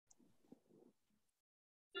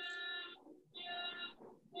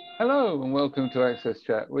Hello and welcome to Access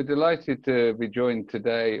Chat. We're delighted to be joined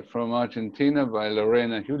today from Argentina by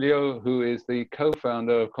Lorena Julio, who is the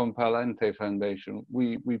co-founder of Comparlante Foundation.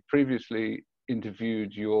 We previously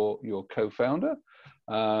interviewed your co-founder,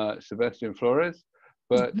 Sebastian Flores,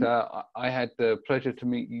 but I had the pleasure to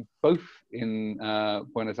meet you both in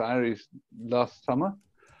Buenos Aires last summer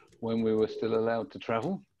when we were still allowed to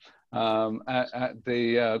travel at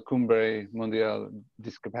the Cumbre Mundial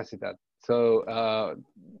Discapacidad. So,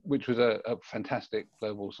 which was a fantastic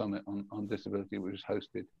global summit on disability, which was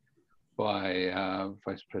hosted by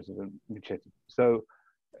Vice President Michetti. So,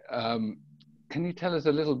 can you tell us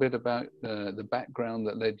a little bit about the background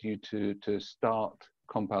that led you to start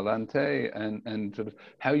Comparlante and sort of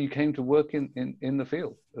how you came to work in the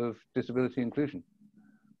field of disability inclusion?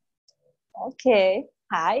 Okay,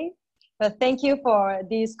 hi. Well, thank you for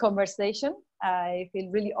this conversation. I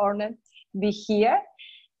feel really honored to be here.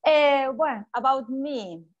 Well, about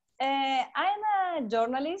me, I'm a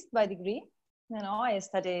journalist by degree. You know, I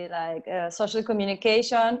studied like social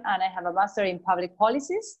communication, and I have a master in public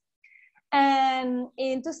policies. And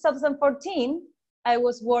in 2014, I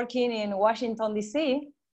was working in Washington, D.C.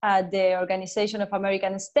 at the Organization of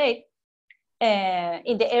American States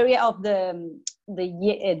in the area of the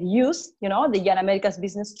youth, you know, the Young Americans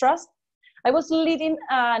Business Trust. I was leading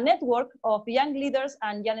a network of young leaders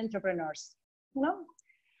and young entrepreneurs, you know.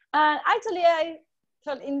 And actually, I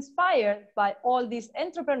felt inspired by all these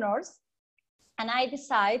entrepreneurs, and I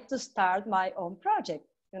decided to start my own project,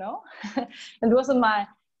 you know. It was my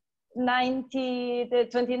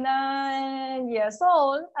 29 years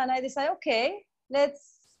old, and I decided, okay,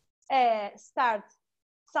 let's start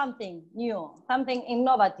something new, something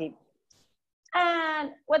innovative.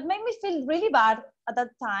 And what made me feel really bad at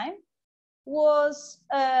that time was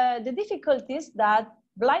the difficulties that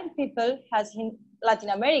blind people has in Latin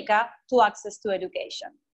America to access to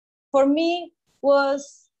education. For me,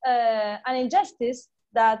 was an injustice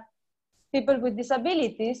that people with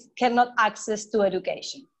disabilities cannot access to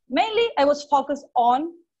education. Mainly, I was focused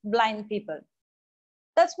on blind people.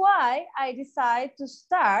 That's why I decided to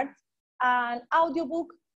start an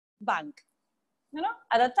audiobook bank. You know,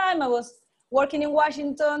 at that time I was working in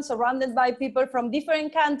Washington, surrounded by people from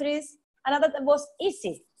different countries, and that was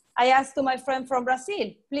easy. I asked to my friend from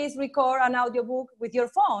Brazil, please record an audiobook with your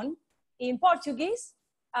phone in Portuguese.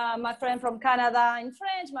 My friend from Canada in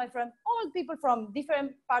French, my friend, all people from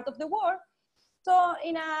different parts of the world. So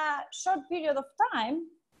in a short period of time,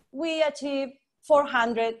 we achieved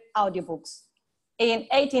 400 audiobooks in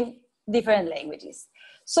 18 different languages.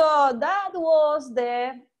 So that was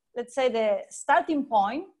the, let's say, the starting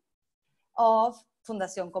point of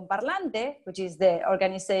Fundación Comparlante, which is the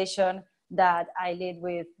organization that I lead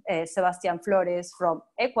with Sebastian Flores from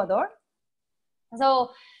Ecuador.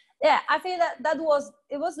 So yeah, I feel that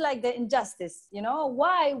it was like the injustice, you know,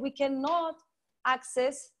 why we cannot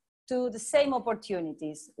access to the same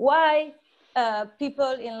opportunities, why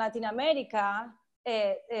people in Latin America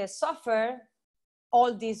suffer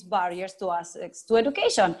all these barriers to access to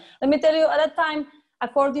education. Let me tell you, at that time,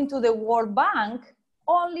 according to the World Bank,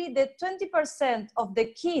 only the 20% of the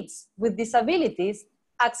kids with disabilities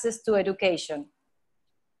access to education.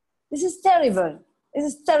 This is terrible. This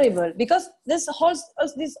is terrible because this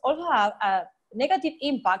also have a negative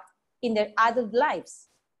impact in their adult lives.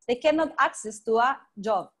 They cannot access to a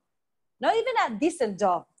job, not even a decent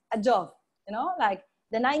job, a job, you know, like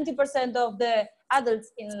the 90% of the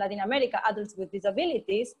adults in Latin America, adults with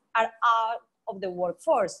disabilities, are out of the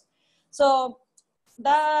workforce. So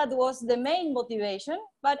that was the main motivation,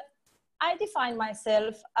 but I define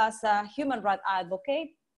myself as a human rights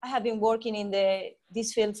advocate. I have been working in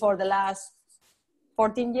this field for the last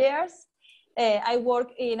 14 years. I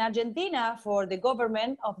work in Argentina for the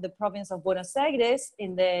government of the Province of Buenos Aires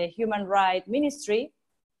in the Human Rights Ministry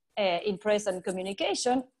in press and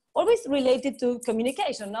communication, always related to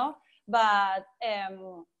communication, no? But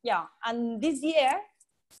yeah, and this year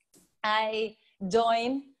I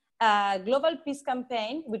joined a global peace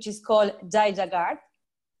campaign, which is called Jai Jagat.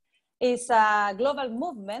 It's a global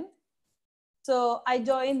movement. So I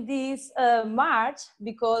joined this march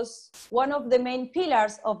because one of the main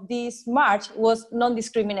pillars of this march was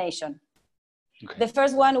non-discrimination. Okay. The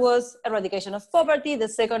first one was eradication of poverty. The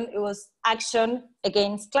second, it was action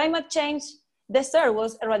against climate change. The third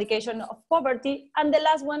was eradication of poverty. And the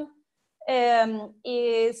last one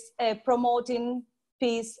is promoting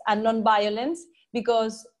peace and non-violence,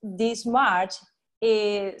 because this march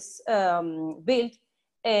is built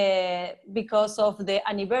because of the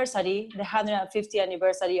anniversary, the 150th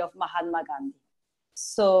anniversary of Mahatma Gandhi.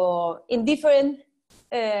 So in different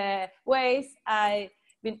ways, I've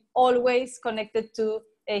been always connected to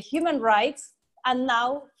human rights, and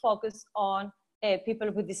now focus on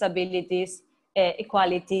people with disabilities,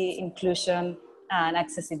 equality, inclusion, and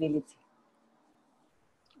accessibility.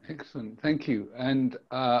 Excellent, thank you. And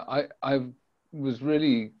I was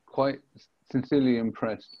really quite sincerely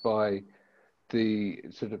impressed by the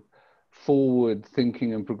sort of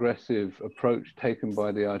forward-thinking and progressive approach taken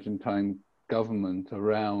by the Argentine government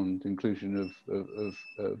around inclusion of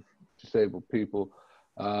disabled people.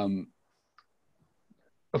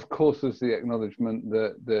 Of course, there's the acknowledgement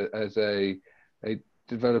that as a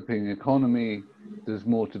developing economy, there's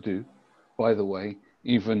more to do. By the way,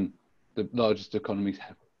 even the largest economies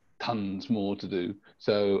have tons more to do.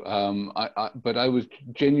 So, but I was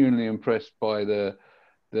genuinely impressed by the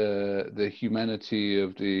humanity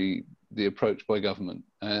of the approach by government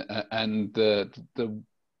and the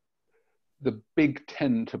big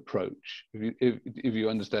tent approach. If you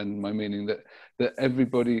understand my meaning, that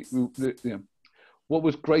everybody, you know, what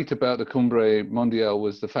was great about the Cumbre Mondial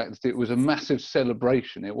was the fact that it was a massive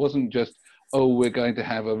celebration. It wasn't just, oh, we're going to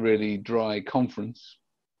have a really dry conference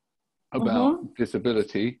about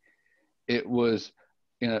disability. It was,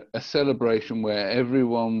 you know, a celebration where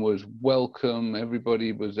everyone was welcome,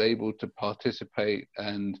 everybody was able to participate,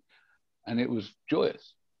 and it was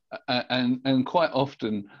joyous. And quite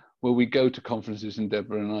often, where we go to conferences, and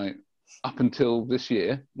Deborah and I, up until this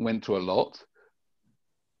year, went to a lot,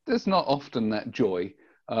 there's not often that joy.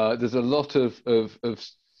 There's a lot of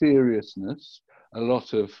seriousness, a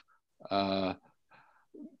lot of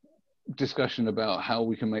discussion about how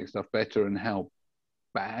we can make stuff better and how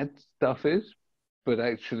bad stuff is. But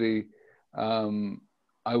actually,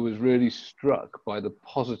 I was really struck by the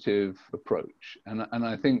positive approach. And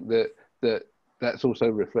I think that's also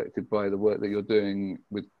reflected by the work that you're doing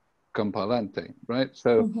with Comparlante, right?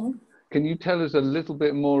 So can you tell us a little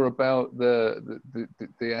bit more about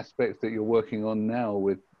the aspects that you're working on now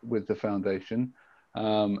with the foundation?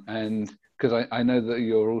 And because I know that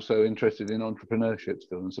you're also interested in entrepreneurship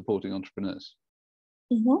still and supporting entrepreneurs.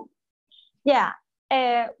 Yeah.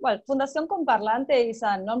 Well, Fundación Comparlante is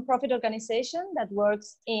a non-profit organization that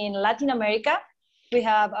works in Latin America. We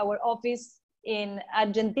have our office in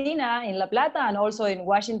Argentina, in La Plata, and also in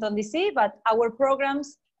Washington, D.C., but our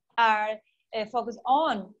programs are focused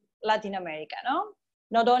on Latin America, no?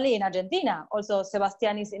 Not only in Argentina, also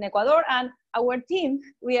Sebastian is in Ecuador, and our team,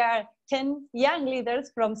 we are 10 young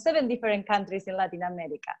leaders from 7 different countries in Latin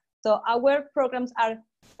America. So our programs are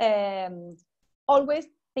always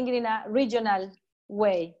thinking in a regional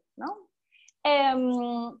way, no?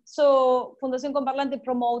 So Fundación Comparlante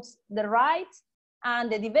promotes the rights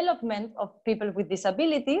and the development of people with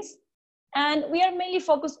disabilities, and we are mainly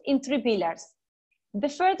focused in 3 pillars. The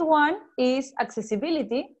first one is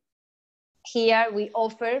accessibility. Here we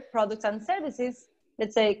offer products and services,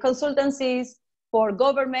 let's say consultancies for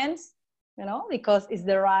governments, you know, because it's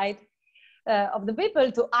the right of the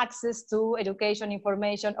people to access to education,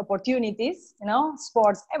 information, opportunities, you know,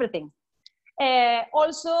 sports, everything.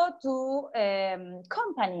 Also to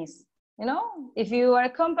companies, you know, if you are a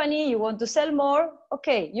company, you want to sell more,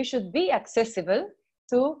 okay, you should be accessible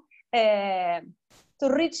to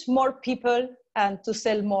reach more people and to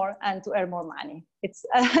sell more and to earn more money. It's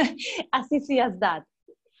as easy as that.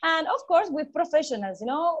 And of course, with professionals, you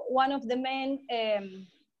know, one of the main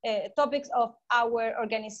topics of our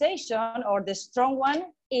organization, or the strong one,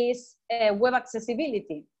 is web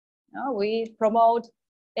accessibility. You know, we promote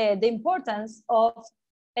the importance of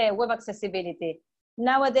web accessibility.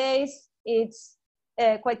 Nowadays, it's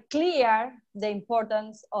quite clear the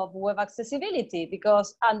importance of web accessibility,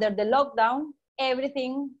 because under the lockdown,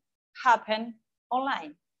 everything happened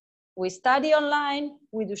online. We study online,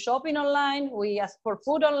 we do shopping online, we ask for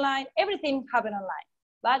food online, everything happened online.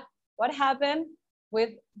 But what happened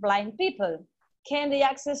with blind people? Can they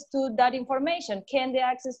access to that information? Can they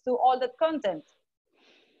access to all that content?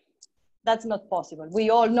 That's not possible. We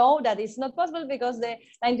all know that it's not possible because the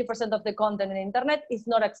 90% of the content on the internet is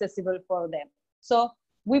not accessible for them. So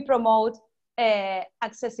we promote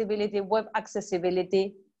accessibility, web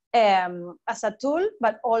accessibility as a tool,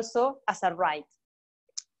 but also as a right.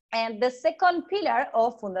 And the second pillar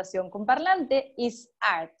of Fundación Comparlante is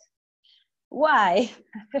art. Why?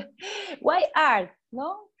 Why art?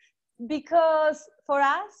 No? Because for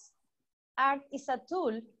us, art is a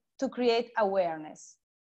tool to create awareness.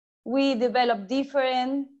 We develop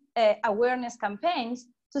different awareness campaigns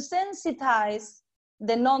to sensitize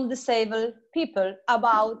the non-disabled people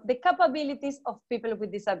about the capabilities of people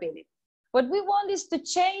with disabilities. What we want is to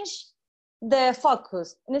change the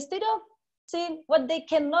focus. Instead of seeing what they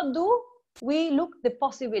cannot do, we look the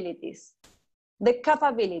possibilities, the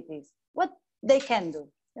capabilities, what they can do,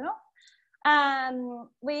 you know? And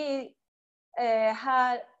we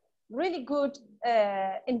had really good,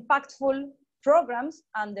 impactful programs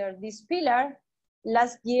under this pillar.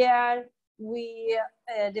 Last year, we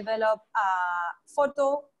developed a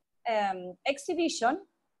photo exhibition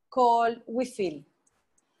called We Feel.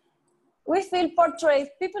 We Feel portrays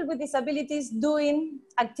people with disabilities doing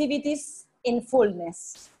activities in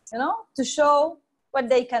fullness, you know, to show what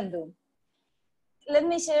they can do. Let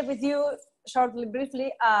me share with you shortly,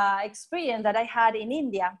 briefly, experience that I had in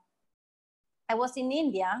India. I was in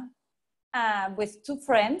India with two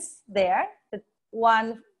friends there.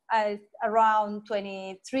 One around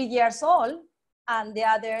 23 years old and the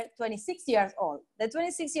other 26 years old. The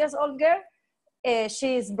 26 years old girl,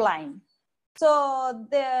 she is blind. So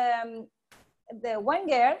the one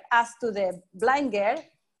girl asked to the blind girl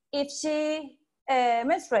if she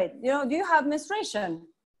menstruates. You know, do you have menstruation?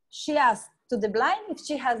 She asked to the blind if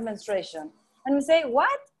she has menstruation. And we say,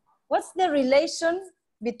 what? What's the relation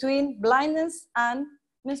between blindness and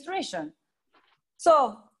menstruation?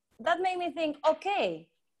 So that made me think, okay,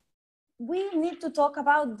 we need to talk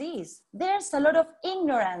about this. There's a lot of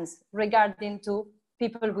ignorance regarding to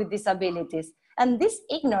people with disabilities. And this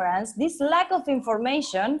ignorance, this lack of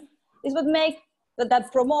information is what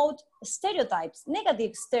that promote stereotypes,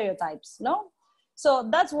 negative stereotypes, no? So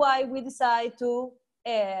that's why we decided to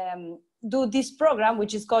do this program,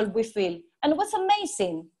 which is called We Feel. And what's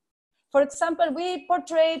amazing, for example, we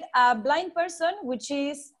portrayed a blind person, which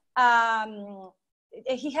is,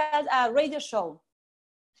 he has a radio show.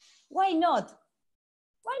 Why not?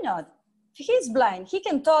 Why not? He's blind, he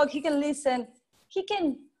can talk, he can listen, he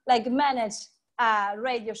can like manage a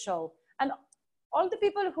radio show. And all the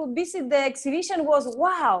people who visit the exhibition was,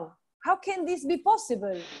 wow, how can this be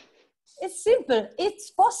possible? It's simple,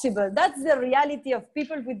 it's possible. That's the reality of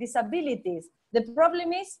people with disabilities. The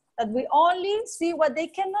problem is that we only see what they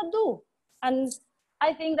cannot do. And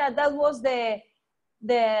I think that that was the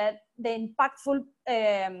impactful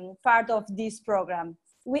part of this program.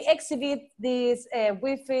 We exhibit this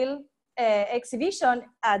We Feel exhibition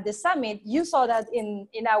at the summit. You saw that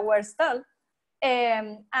in our stall.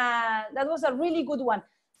 And that was a really good one.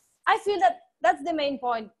 I feel that that's the main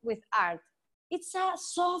point with art. It's a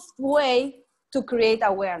soft way to create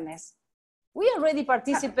awareness. We already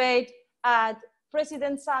participate at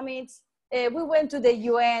President Summits. We went to the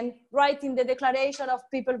UN, writing the Declaration of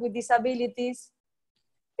People with Disabilities.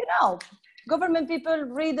 You know, government people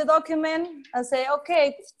read the document and say,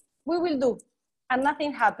 okay, we will do, and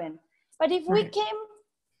nothing happened. But if we came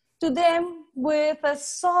to them with a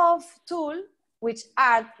soft tool, which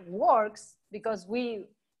art works, because we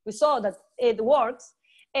saw that it works,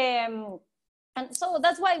 and so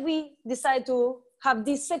that's why we decided to have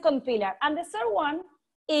this second pillar. And the third one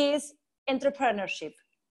is entrepreneurship.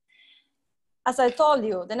 As I told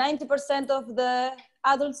you, the 90% of the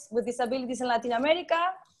adults with disabilities in Latin America,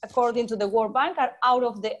 according to the World Bank, are out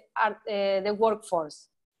of the workforce.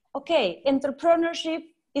 Okay, entrepreneurship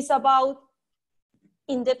is about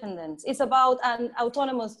independence. It's about an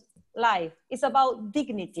autonomous life. It's about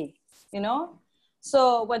dignity, you know?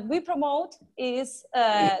 So what we promote is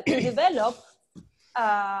to develop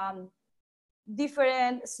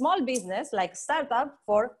different small business, like startup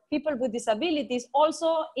for people with disabilities.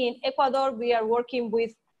 Also in Ecuador, we are working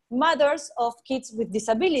with mothers of kids with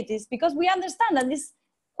disabilities, because we understand that it's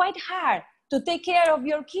quite hard to take care of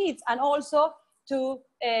your kids and also to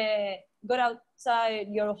go outside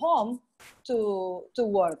your home to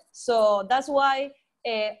work. So that's why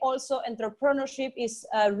also entrepreneurship is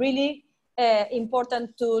a really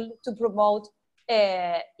important tool to promote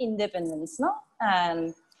independence, no?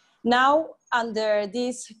 And now, under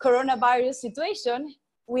this coronavirus situation,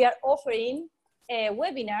 we are offering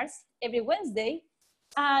webinars every Wednesday,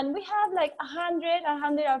 and we have like 100,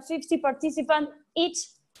 150 participants each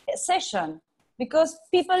session, because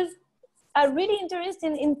people are really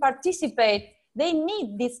interested in participate. They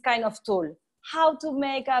need this kind of tool, how to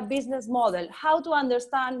make a business model, how to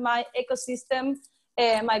understand my ecosystem,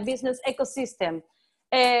 my business ecosystem.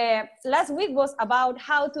 Last week was about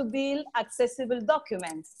how to build accessible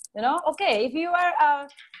documents. You know, okay, if you are a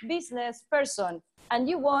business person and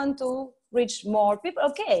you want to reach more people,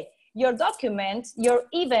 okay, your documents, your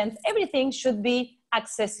event, everything should be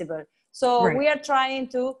accessible. So we are trying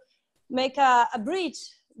to make a bridge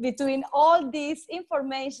between all this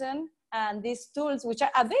information and these tools which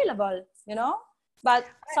are available, you know, but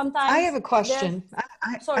sometimes— I have a question.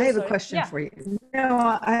 Sorry, I have a question for you.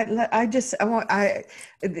 No,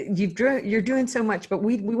 you're doing so much, but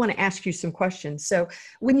we want to ask you some questions. So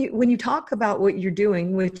when you talk about what you're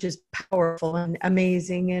doing, which is powerful and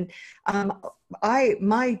amazing, and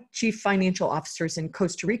my chief financial officer's in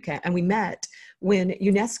Costa Rica, and we met when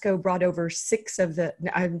UNESCO brought over six of the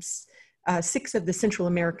Central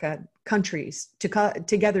America countries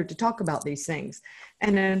together to talk about these things.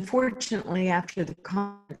 And unfortunately, after the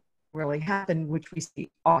conference really happened, which we see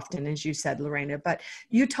often, as you said, Lorena, but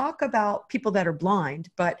you talk about people that are blind,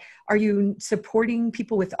 but are you supporting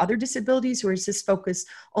people with other disabilities, or is this focused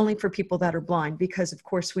only for people that are blind? Because of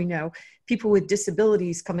course we know people with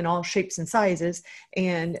disabilities come in all shapes and sizes,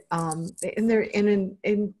 and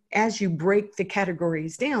as you break the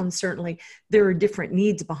categories down, certainly there are different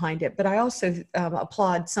needs behind it. But I also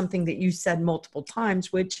applaud something that you said multiple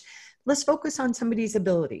times, which let's focus on somebody's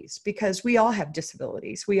abilities, because we all have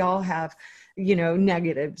disabilities. We all have,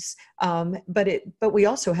 negatives, but we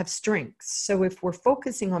also have strengths. So if we're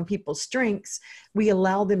focusing on people's strengths, we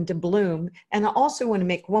allow them to bloom. And I also want to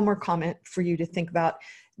make one more comment for you to think about.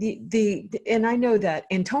 And I know that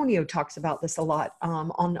Antonio talks about this a lot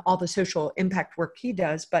on all the social impact work he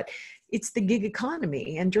does, but it's the gig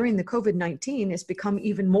economy. And during the COVID-19, it's become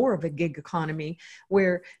even more of a gig economy,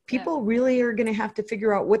 where people really are going to have to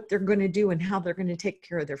figure out what they're going to do and how they're going to take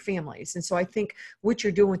care of their families. And so I think what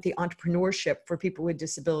you're doing with the entrepreneurship for people with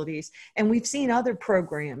disabilities, and we've seen other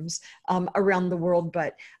programs around the world,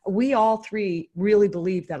 but we all three really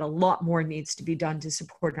believe that a lot more needs to be done to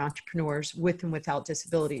support entrepreneurs with and without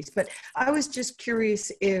disabilities. But I was just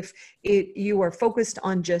curious if you are focused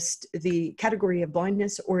on just the category of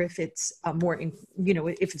blindness, or if it's more,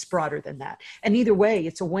 if it's broader than that. And either way,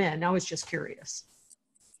 it's a win. I was just curious.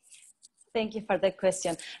 Thank you for that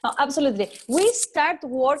question. No, absolutely. We start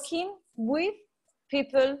working with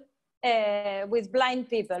people, with blind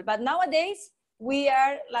people, but nowadays we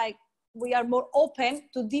are more open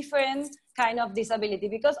to different kind of disability,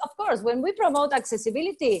 because of course, when we promote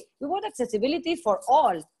accessibility, we want accessibility for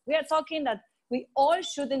all. We are talking that we all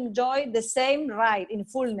should enjoy the same right in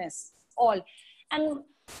fullness, all. And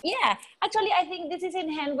yeah, actually, I think this is in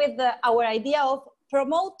hand with our idea of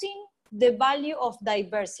promoting the value of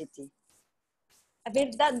diversity. I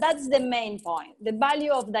think that's the main point, the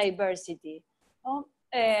value of diversity.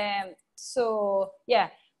 So yeah,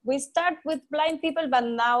 we start with blind people, but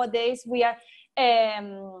nowadays we are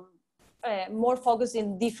more focused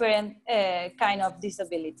in different kind of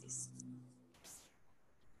disabilities.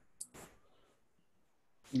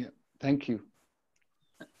 Yeah, thank you.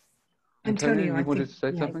 Antonio, you wanted to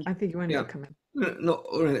say something? I think you wanted to come in. No,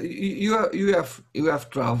 you have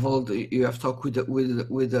traveled. You have talked with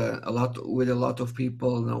a lot of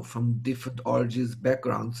people, from different origins,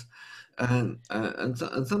 backgrounds, and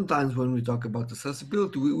sometimes when we talk about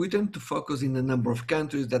accessibility, we tend to focus in a number of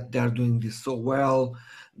countries that they are doing this so well,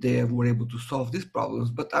 they were able to solve these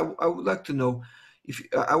problems. But I would like to know,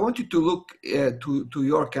 I want you to look to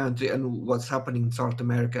your country and what's happening in South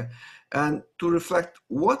America, and to reflect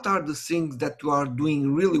what are the things that you are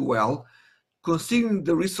doing really well, considering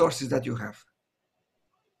the resources that you have.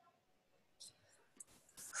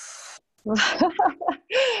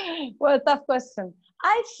 Well, tough question.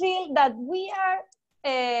 I feel that we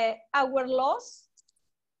are, our laws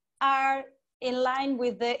are in line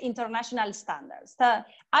with the international standards.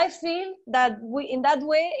 I feel that we, in that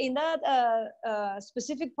way, in that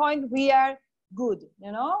specific point, we are good,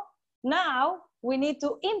 Now, we need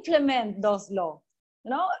to implement those laws.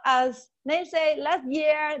 As Neil said, last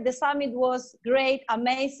year, the summit was great,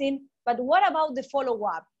 amazing, but what about the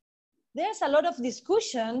follow-up? There's a lot of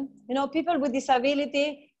discussion, people with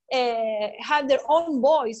disability have their own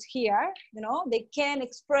voice here, they can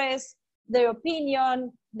express their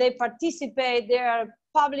opinion, they participate, they are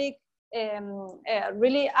public,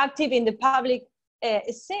 really active in the public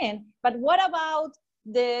scene, but what about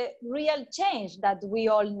the real change that we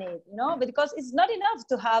all need, because it's not enough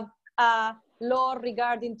to have a law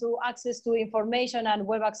regarding to access to information and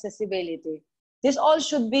web accessibility. This all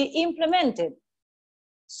should be implemented.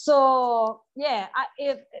 So yeah,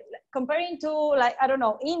 if comparing to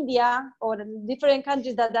India or different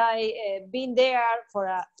countries that I been there for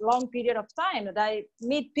a long period of time, that I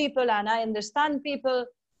meet people and I understand people,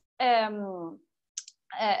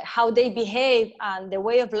 how they behave and the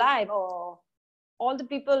way of life, or all the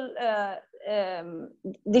people,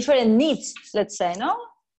 different needs, let's say,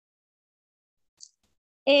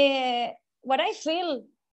 what I feel,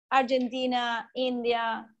 Argentina,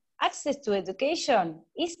 India, access to education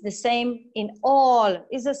is the same in all.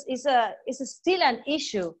 It's still an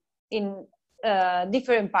issue in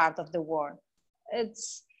different parts of the world.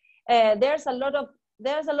 There's a lot of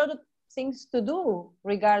there's a lot of things to do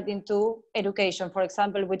regarding to education, for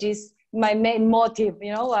example, which is my main motive,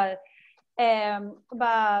 you know.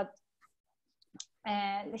 But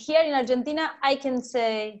here in Argentina, I can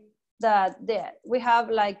say that we have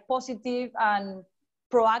like positive and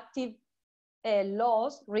proactive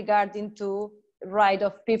laws regarding to right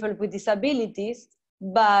of people with disabilities,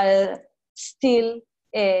 but still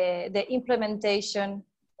the implementation,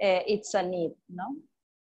 it's a need, no?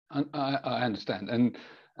 I understand,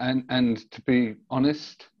 and to be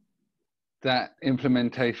honest, that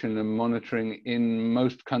implementation and monitoring in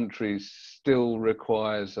most countries still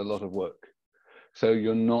requires a lot of work. So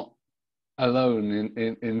you're not alone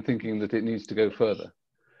in thinking that it needs to go further.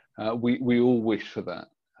 We all wish for that.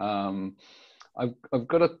 I've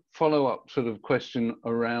got a follow-up sort of question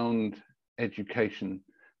around education,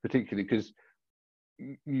 particularly because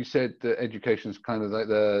you said that education is kind of like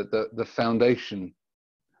the foundation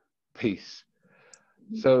piece.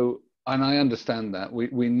 So, and I understand that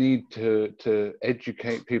we need to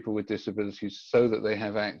educate people with disabilities so that they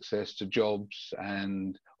have access to jobs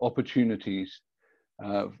and opportunities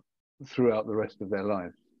throughout the rest of their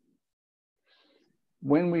lives.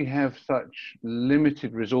 When we have such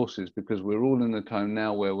limited resources, because we're all in a time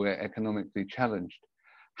now where we're economically challenged,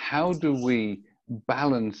 how do we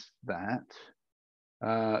balance that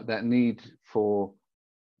that need for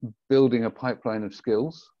building a pipeline of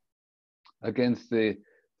skills against the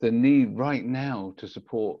need right now to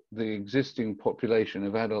support the existing population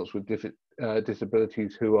of adults with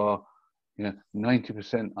disabilities who are,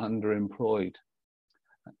 90% underemployed?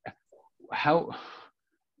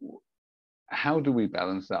 How do we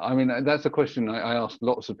balance that? I mean, that's a question I ask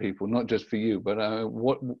lots of people, not just for you, but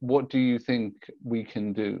what do you think we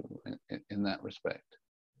can do in that respect?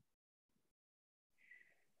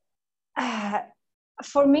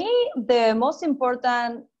 For me, the most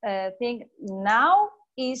important thing now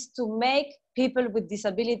is to make people with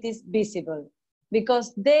disabilities visible,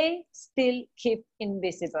 because they still keep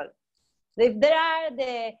invisible. If there are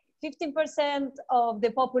the 15% of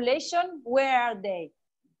the population, where are they?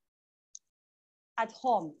 At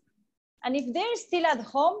home. And if they're still at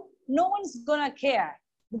home, no one's gonna care.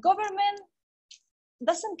 The government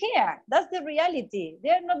doesn't care. That's the reality.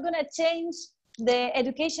 They're not gonna change the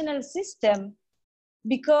educational system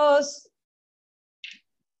because,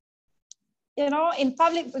 in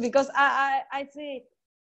public, because I see,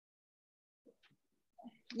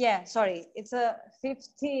 yeah, sorry, it's a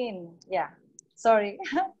 15, yeah, sorry.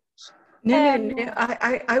 No.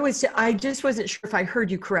 I just wasn't sure if I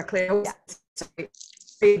heard you correctly. I was, sorry.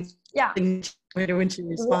 Yeah. When she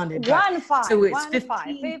responded. So it's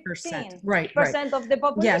 15%. Right. Of the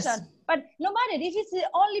population. Yes. But no matter if it's the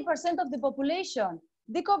only percent of the population,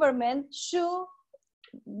 the government should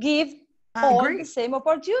give all the same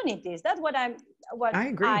opportunities. That's what I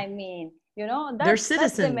mean. They're citizens.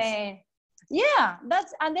 That's the main. Yeah,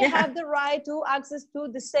 and they have the right to access to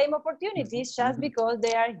the same opportunities just because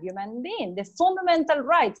they are human beings. The fundamental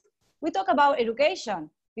rights. We talk about education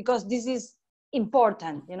because this is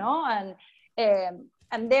important,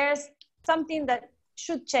 and there's something that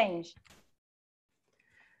should change.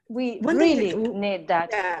 We really need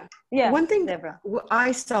that. Yeah. One thing Deborah.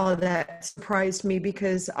 I saw that surprised me,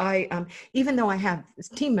 because I, even though I have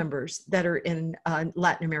team members that are in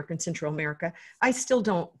Latin America and Central America, I still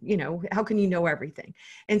don't, how can you know everything?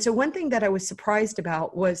 And so one thing that I was surprised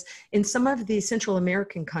about was in some of the Central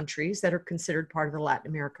American countries that are considered part of the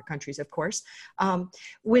Latin America countries, of course,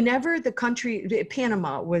 whenever the country,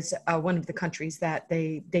 Panama was one of the countries that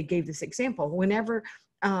they gave this example, whenever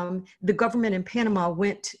the government in Panama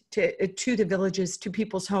went to the villages, to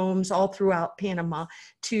people's homes all throughout Panama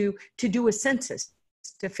to do a census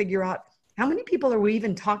to figure out how many people are we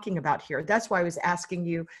even talking about here. That's why I was asking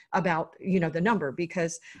you about, the number,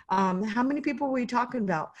 because how many people were we talking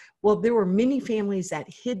about? Well, there were many families that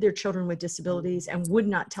hid their children with disabilities and would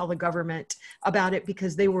not tell the government about it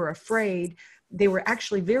because they were afraid. They were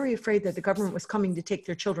actually very afraid that the government was coming to take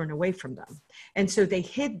their children away from them. And so they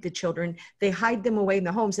hid the children, they hide them away in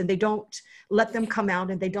the homes, and they don't let them come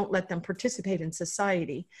out, and they don't let them participate in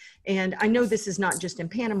society. And I know this is not just in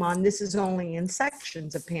Panama, and this is only in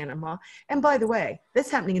sections of Panama. And by the way, that's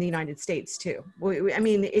happening in the United States too. I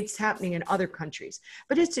mean, it's happening in other countries,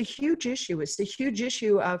 but it's a huge issue. It's a huge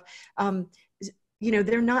issue of,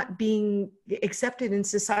 they're not being accepted in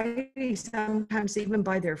society, sometimes even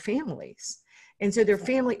by their families. And so their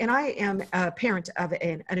family, and I am a parent of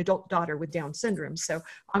an adult daughter with Down syndrome. So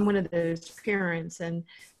I'm one of those parents, and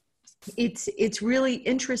it's really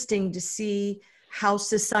interesting to see how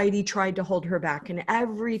society tried to hold her back. And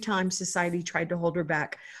every time society tried to hold her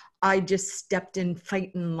back, I just stepped in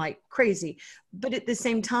fighting like crazy. But at the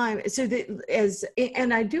same time,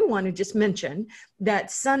 and I do want to just mention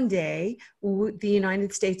that Sunday, the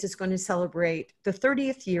United States is going to celebrate the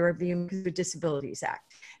 30th year of the Americans with Disabilities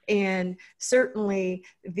Act. And certainly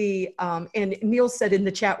and Neil said in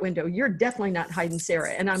the chat window, you're definitely not hiding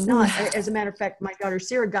Sarah. And I'm not. As a matter of fact, my daughter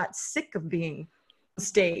Sarah got sick of being on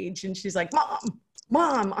stage, and she's like,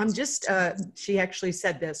 Mom, I'm just, she actually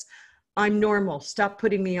said this, I'm normal, stop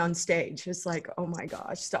putting me on stage. It's like, oh my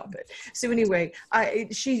gosh, stop it. So anyway,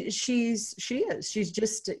 she's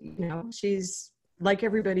just, she's like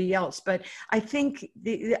everybody else. But I think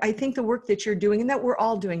the work that you're doing, and that we're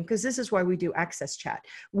all doing, because this is why we do Access Chat.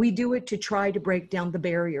 We do it to try to break down the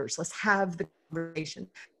barriers. Let's have the conversation.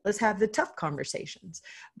 Let's have the tough conversations.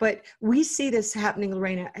 But we see this happening,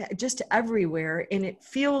 Lorena, just everywhere. And it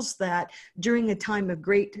feels that during a time of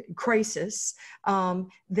great crisis,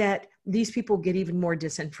 that these people get even more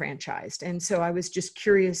disenfranchised. And so I was just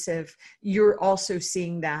curious if you're also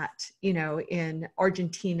seeing that, in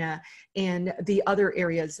Argentina and the other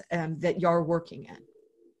areas that you're working in.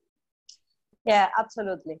 Yeah,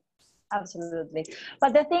 absolutely. Absolutely.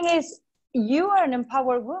 But the thing is, you are an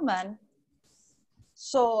empowered woman.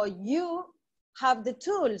 So you have the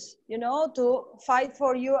tools, to fight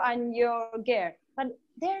for you and your girl. But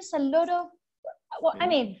there's a lot of,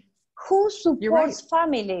 who supports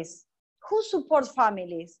families? Who supports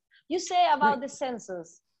families? You say about the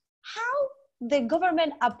census. How the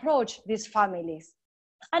government approach these families?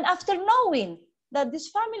 And after knowing that these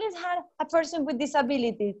families have a person with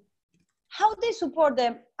disability, how they support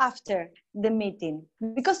them after the meeting?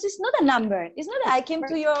 Because it's not a number. It's not that I came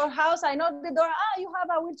to your house, I knocked the door, you have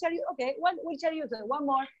a wheelchair, okay, one wheelchair user, one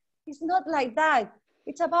more. It's not like that.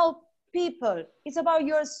 It's about people. It's about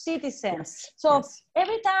your citizens. Yes. So yes.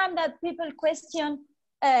 Every time that people question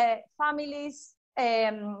families'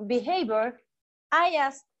 behavior, I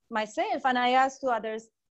ask myself and I ask to others,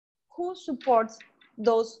 who supports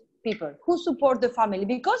those people? Who support the family?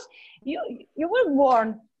 Because you were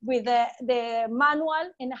born with the manual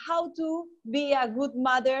and how to be a good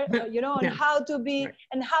mother, and how to be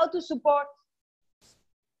and how to support.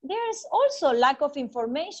 There's also lack of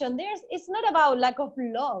information. It's not about lack of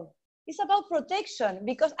love. It's about protection,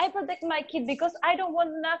 because I protect my kid because I don't want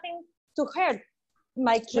nothing to hurt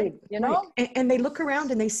my kid, And they look around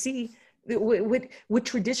and they see what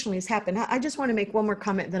traditionally has happened. I just want to make one more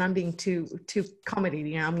comment, then I'm being too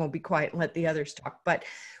comedy. I'm going to be quiet and let the others talk. But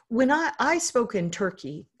when I spoke in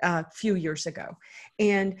Turkey a few years ago,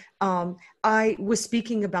 and I was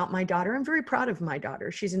speaking about my daughter. I'm very proud of my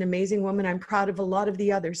daughter. She's an amazing woman. I'm proud of a lot of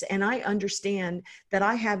the others. And I understand that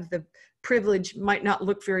I have the privilege, might not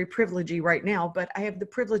look very privilegey right now, but I have the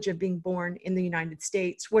privilege of being born in the United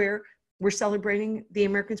States, where we're celebrating the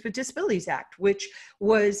Americans with Disabilities Act, which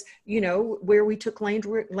was, where we took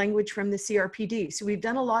language from the CRPD. So we've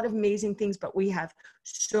done a lot of amazing things, but we have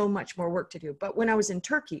so much more work to do. But when I was in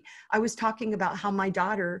Turkey, I was talking about how my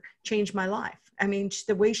daughter changed my life. I mean,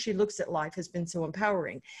 the way she looks at life has been so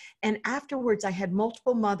empowering. And afterwards, I had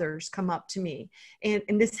multiple mothers come up to me. And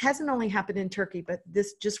this hasn't only happened in Turkey, but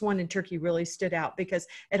this just one in Turkey really stood out because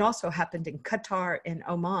it also happened in Qatar and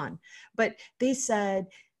Oman. But they said,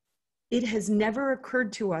 it has never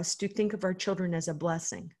occurred to us to think of our children as a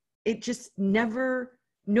blessing. It just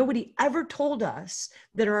nobody ever told us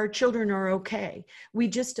that our children are okay. We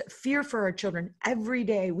just fear for our children every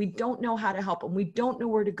day. We don't know how to help them. We don't know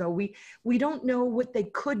where to go. We don't know what they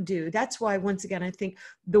could do. That's why, once again, I think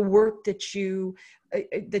the work that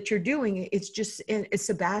you're doing, it's just, as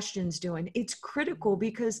Sebastian's doing, it's critical,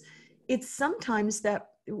 because it's sometimes that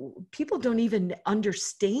people don't even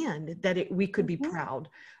understand that we could be proud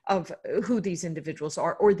of who these individuals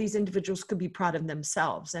are, or these individuals could be proud of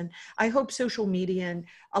themselves. And I hope social media and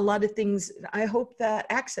a lot of things, I hope that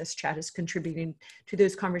Access Chat is contributing to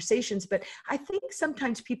those conversations. But I think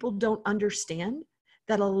sometimes people don't understand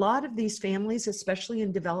that a lot of these families, especially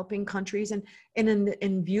in developing countries and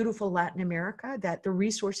in beautiful Latin America, that the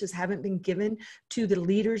resources haven't been given to the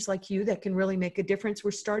leaders like you that can really make a difference.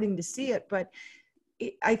 We're starting to see it, but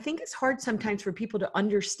I think it's hard sometimes for people to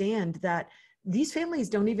understand that these families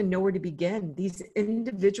don't even know where to begin. These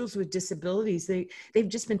individuals with disabilities, they've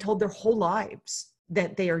just been told their whole lives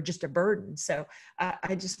that they are just a burden. So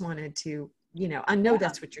I just wanted to, I know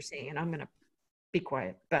that's what you're saying, and I'm going to be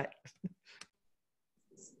quiet, but.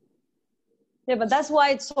 Yeah, but that's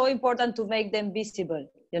why it's so important to make them visible,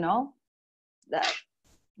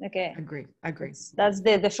 Okay. Agree. That's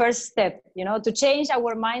the first step, to change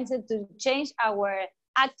our mindset, to change our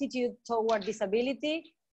attitude toward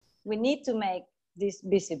disability. We need to make this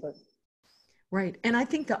visible. Right. And I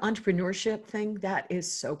think the entrepreneurship thing, that is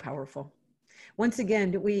so powerful. Once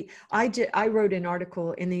again, I wrote an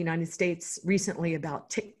article in the United States recently about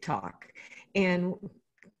TikTok, and,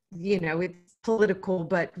 you know, it's political,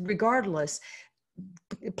 but regardless,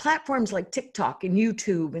 platforms like TikTok and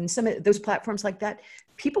YouTube and some of those platforms like that,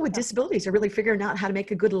 people with disabilities are really figuring out how to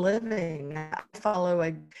make a good living. I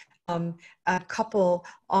follow a couple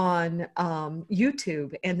on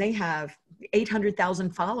YouTube, and they have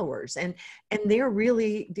 800,000 followers, and they're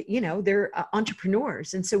really, you know, they're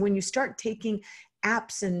entrepreneurs. And so when you start taking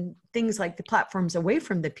apps and things like the platforms away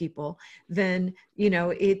from the people, then, you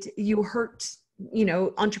know, you hurt, you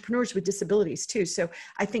know, entrepreneurs with disabilities too. So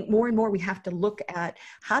I think more and more we have to look at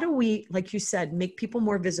how do we, like you said, make people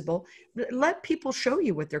more visible, let people show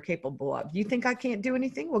you what they're capable of. You think I can't do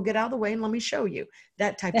anything? Well, get out of the way and let me show you,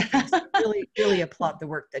 that type of thing. So really, really applaud the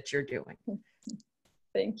work that you're doing.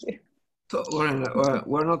 Thank you. So Lorena,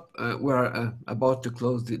 we're about to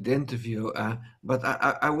close the interview, but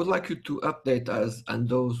I would like you to update us and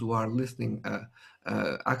those who are listening,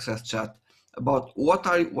 Access Chat, about what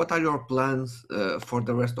are your plans for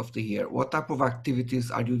the rest of the year? What type of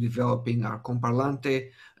activities are you developing at Comparlante?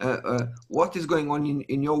 What is going on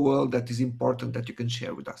in your world that is important that you can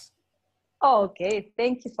share with us? Okay,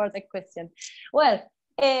 thank you for the question. Well,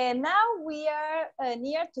 now we are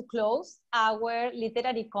near to close our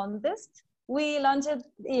literary contest. We launched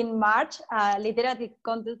in March a literary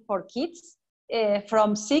contest for kids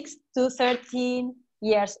from 6 to 13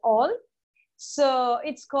 years old. So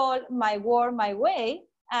it's called My Word, My Way.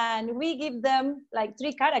 And we give them like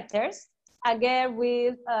 3 characters: a girl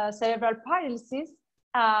with cerebral paralysis,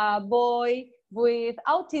 a boy with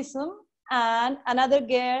autism, and another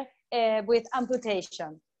girl with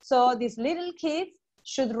amputation. So these little kids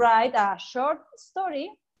should write a short story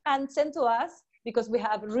and send to us, because we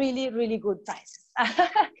have really, really good prizes.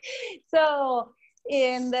 So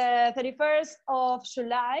in the 31st of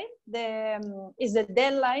July is the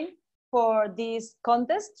deadline for this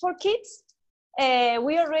contest for kids.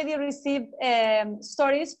 We already received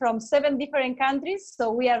stories from 7 different countries,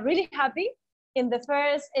 so we are really happy. In the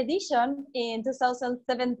first edition in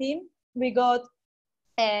 2017, we got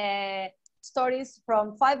stories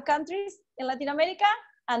from 5 countries in Latin America,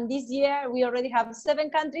 and this year we already have 7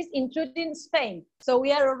 countries, including Spain. So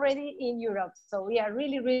we are already in Europe. So we are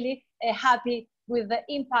really, really happy with the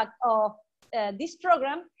impact of this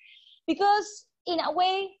program, because in a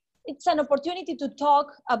way, it's an opportunity to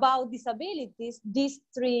talk about disabilities, these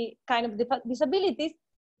 3 kind of disabilities,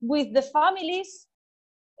 with the families.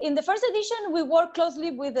 In the first edition, we worked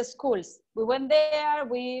closely with the schools. We went there,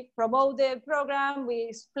 we promote the program, we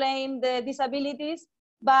explain the disabilities,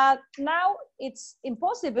 but now it's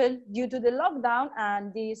impossible due to the lockdown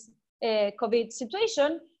and this COVID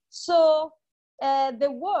situation. So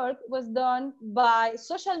the work was done by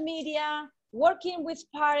social media, working with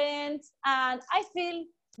parents, and I feel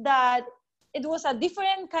that it was a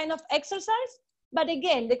different kind of exercise, but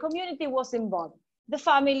again, the community was involved. The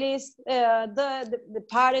families, the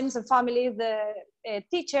parents and families, the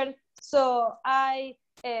teacher. So I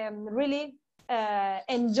really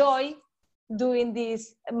enjoy doing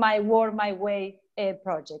this My Word, My Way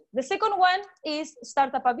project. The second one is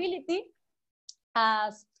Startup Ability.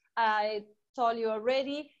 As I told you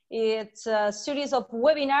already, it's a series of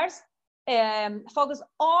webinars focused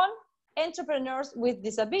on entrepreneurs with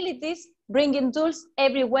disabilities, bringing tools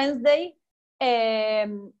every Wednesday.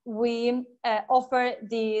 We offer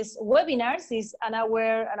these webinars, these an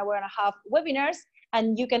hour and a half webinars,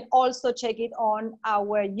 and you can also check it on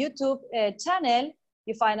our YouTube channel.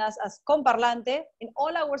 You find us as Comparlante. In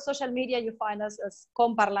all our social media, you find us as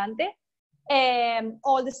Comparlante.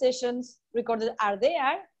 All the sessions recorded are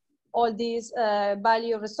there. All these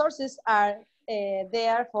value resources are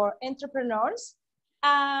there for entrepreneurs.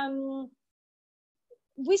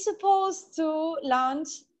 We're supposed to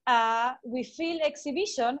launch a We Feel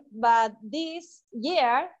exhibition, but this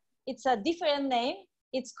year it's a different name.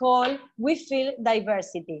 It's called We Feel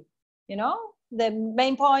Diversity. You know, the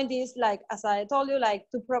main point is, like, as I told you, like,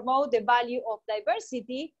 to promote the value of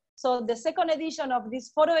diversity. So the second edition of this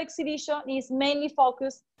photo exhibition is mainly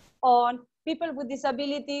focused on people with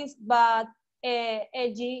disabilities, but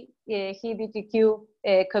LGBTQ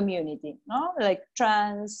community, no? Like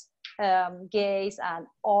trans, gays, and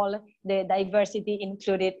all the diversity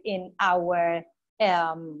included in our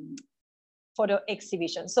photo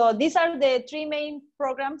exhibition. So these are the 3 main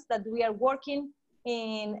programs that we are working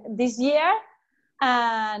in this year,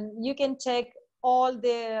 and you can check all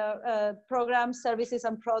the programs, services,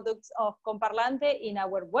 and products of Comparlante in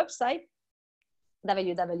our website,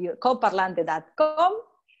 www.comparlante.com.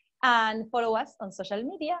 and follow us on social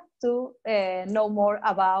media to know more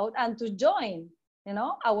about and to join. You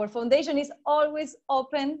know, our foundation is always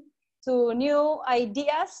open to new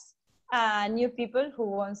ideas and new people who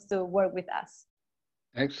wants to work with us.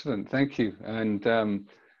 Excellent, thank you. And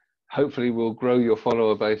hopefully we'll grow your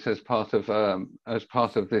follower base as part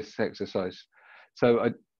of this exercise.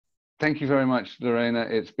 So thank you very much, Lorena.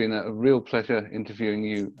 It's been a real pleasure interviewing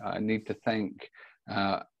you. I need to thank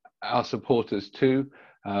our supporters too,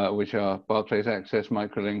 which are Barclays Access,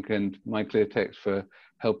 Microlink, and MyClearText for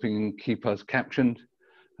helping keep us captioned.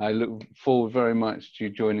 I look forward very much to you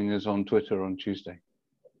joining us on Twitter on Tuesday.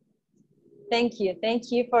 Thank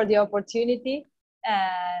you for the opportunity,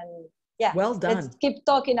 and yeah, well done. Let's keep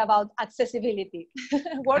talking about accessibility.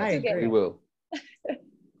 Work together. We will.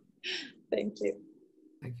 Thank you.